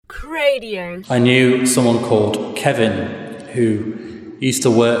Radio. I knew someone called Kevin who used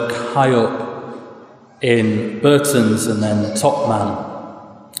to work high up in Burton's and then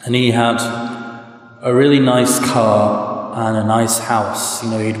Topman, and he had a really nice car and a nice house.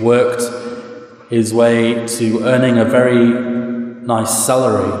 He'd worked his way to earning a very nice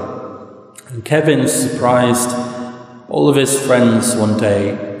salary. And Kevin surprised all of his friends one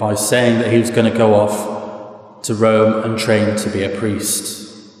day by saying that he was going to go off to Rome and train to be a priest.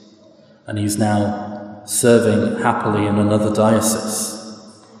 And he's now serving happily in another diocese.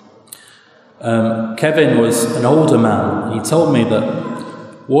 Kevin was an older man, and he told me that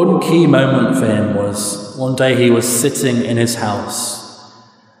one key moment for him was one day he was sitting in his house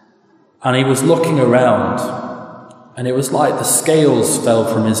and he was looking around, and it was like the scales fell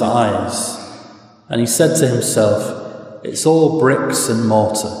from his eyes, and he said to himself, "It's all bricks and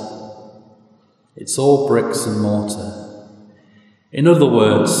mortar. It's all bricks and mortar." In other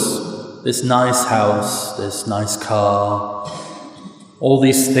words, this nice house, this nice car, all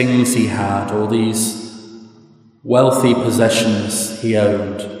these things he had, all these wealthy possessions he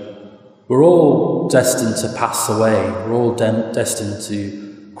owned, were all destined to pass away, were all destined to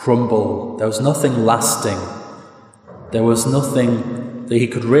crumble. There was nothing lasting. There was nothing that he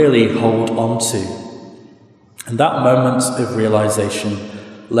could really hold on to. And that moment of realization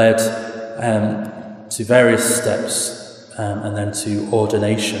led to various steps and then to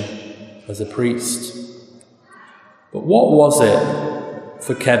ordination as a priest. But what was it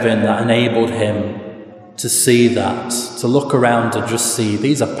for Kevin that enabled him to see that, to look around and just see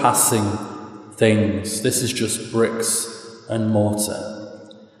these are passing things, this is just bricks and mortar?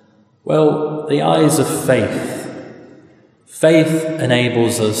 Well, the eyes of faith. Faith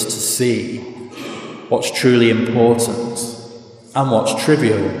enables us to see what's truly important and what's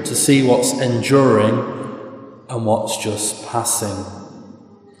trivial, to see what's enduring and what's just passing.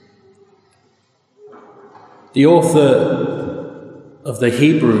 The author of the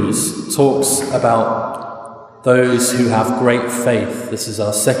Hebrews talks about those who have great faith. This is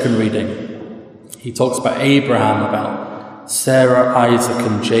our second reading. He talks about Abraham, about Sarah, Isaac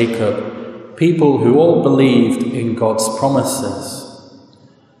and Jacob, people who all believed in God's promises.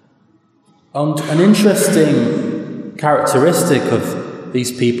 And an interesting characteristic of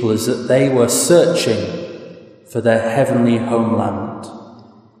these people is that they were searching for their heavenly homeland,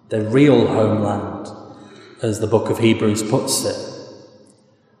 their real homeland, as the book of Hebrews puts it.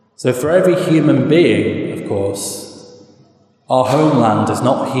 So for every human being, of course, our homeland is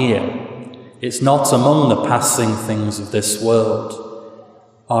not here. It's not among the passing things of this world.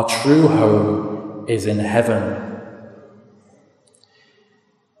 Our true home is in heaven.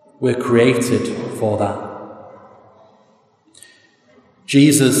 We're created for that.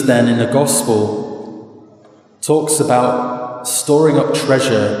 Jesus then in the Gospel talks about storing up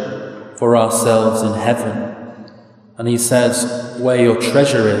treasure for ourselves in heaven. And he says, "Where your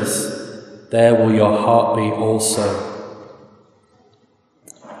treasure is, there will your heart be also."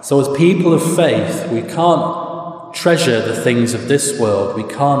 So as people of faith, we can't treasure the things of this world. We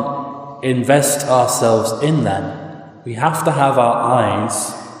can't invest ourselves in them. We have to have our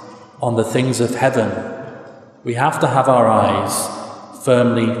eyes on the things of heaven. We have to have our eyes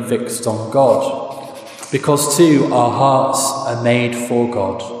firmly fixed on God. Because too, our hearts are made for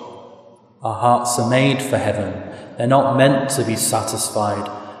God. Our hearts are made for heaven. They're not meant to be satisfied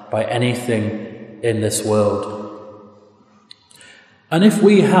by anything in this world. And if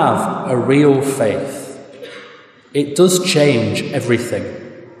we have a real faith, it does change everything.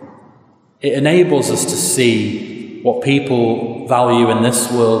 It enables us to see what people value in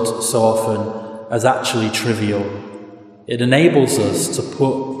this world so often as actually trivial. It enables us to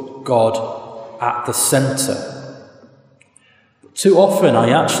put God at the centre. Too often, I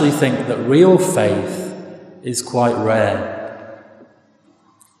actually think that real faith is quite rare.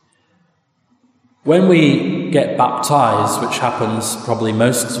 When we get baptised, which happens probably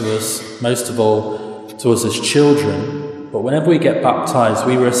most of all to us as children, but whenever we get baptised,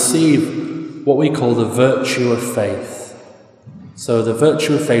 we receive what we call the virtue of faith. So the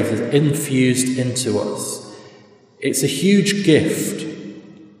virtue of faith is infused into us. It's a huge gift,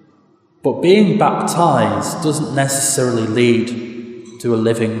 but being baptised doesn't necessarily lead to a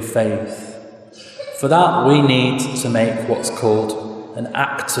living faith. For that, we need to make what's called an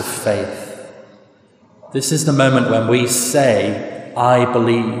act of faith. This is the moment when we say, "I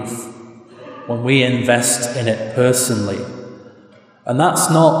believe," when we invest in it personally. And that's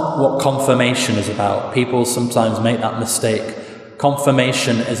not what confirmation is about. People sometimes make that mistake.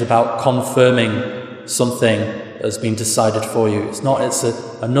 Confirmation is about confirming something that's been decided for you. It's not, it's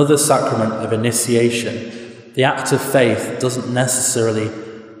another sacrament of initiation. The act of faith doesn't necessarily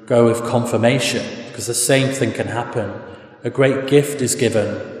go with confirmation, because the same thing can happen. A great gift is given,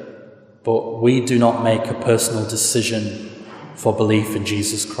 but we do not make a personal decision for belief in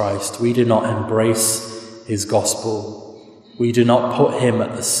Jesus Christ. We do not embrace his gospel. We do not put him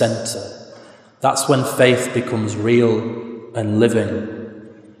at the center. That's when faith becomes real and living.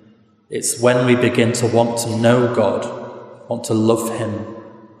 It's when we begin to want to know God, want to love him,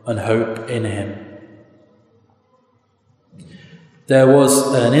 and hope in him. There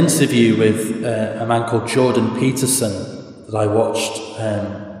was an interview with a man called Jordan Peterson that I watched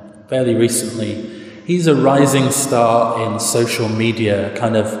fairly recently. He's a rising star in social media,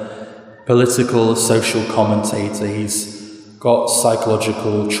 kind of political, social commentator. He's got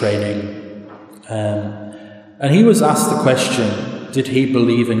psychological training. And he was asked the question, did he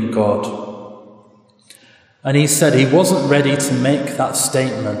believe in God? And he said he wasn't ready to make that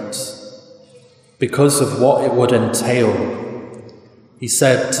statement because of what it would entail. He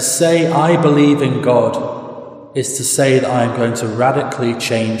said, to say I believe in God is to say that I am going to radically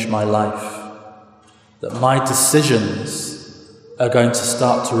change my life, that my decisions are going to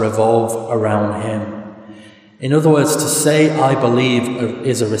start to revolve around him. In other words, to say I believe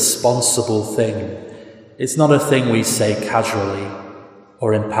is a responsible thing. It's not a thing we say casually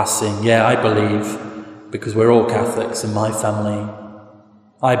or in passing. Yeah, I believe because we're all Catholics in my family.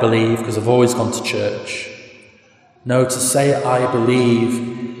 I believe because I've always gone to church. No, to say I believe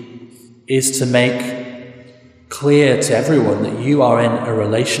is to make clear to everyone that you are in a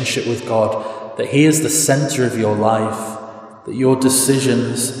relationship with God, that he is the center of your life, that your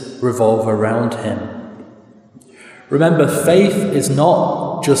decisions revolve around him. Remember, faith is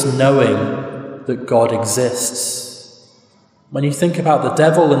not just knowing that God exists. When you think about the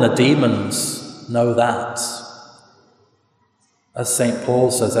devil and the demons, know that. As St. Paul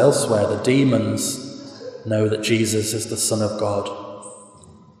says elsewhere, the demons know that Jesus is the Son of God,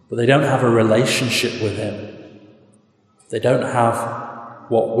 but they don't have a relationship with him. They don't have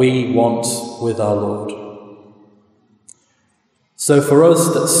what we want with our Lord. So for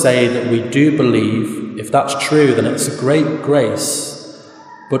us that say that we do believe, if that's true, then it's a great grace,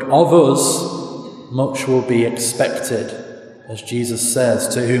 but of us much will be expected. As Jesus says,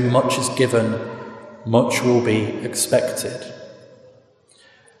 to whom much is given, much will be expected.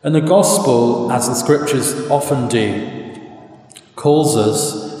 And the gospel, as the scriptures often do, calls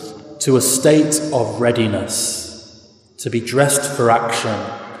us to a state of readiness, to be dressed for action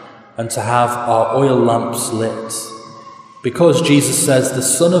and to have our oil lamps lit. Because Jesus says the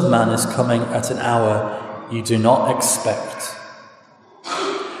Son of Man is coming at an hour you do not expect.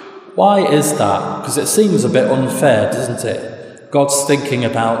 Why is that? Because it seems a bit unfair, doesn't it? God's thinking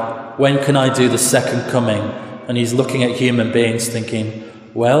about, when can I do the second coming? And he's looking at human beings thinking,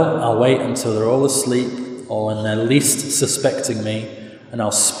 well, I'll wait until they're all asleep or when they're least suspecting me, and I'll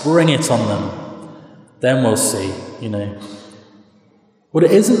spring it on them. Then we'll see, But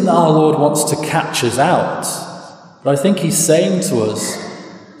it isn't that our Lord wants to catch us out, but I think he's saying to us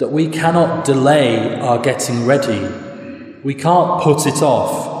that we cannot delay our getting ready. We can't put it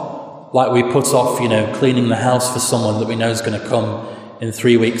off like we put off, cleaning the house for someone that we know is going to come in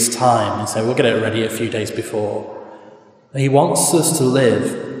 3 weeks' time and say, we'll get it ready a few days before. He wants us to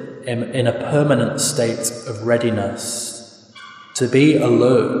live in a permanent state of readiness, to be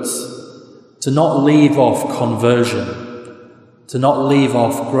alert, to not leave off conversion, to not leave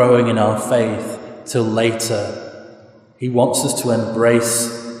off growing in our faith till later. He wants us to embrace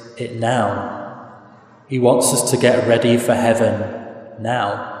it now. He wants us to get ready for heaven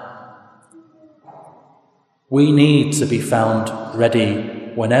now. We need to be found ready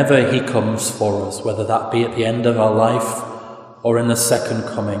whenever he comes for us, whether that be at the end of our life or in the second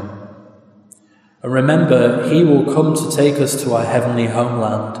coming. And remember, he will come to take us to our heavenly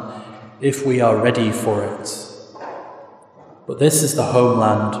homeland if we are ready for it. But this is the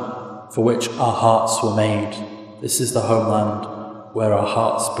homeland for which our hearts were made. This is the homeland where our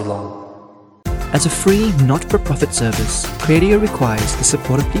hearts belong. As a free, not-for-profit service, Cradio requires the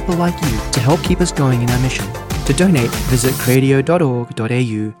support of people like you to help keep us going in our mission. To donate, visit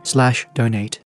cradio.org.au/donate.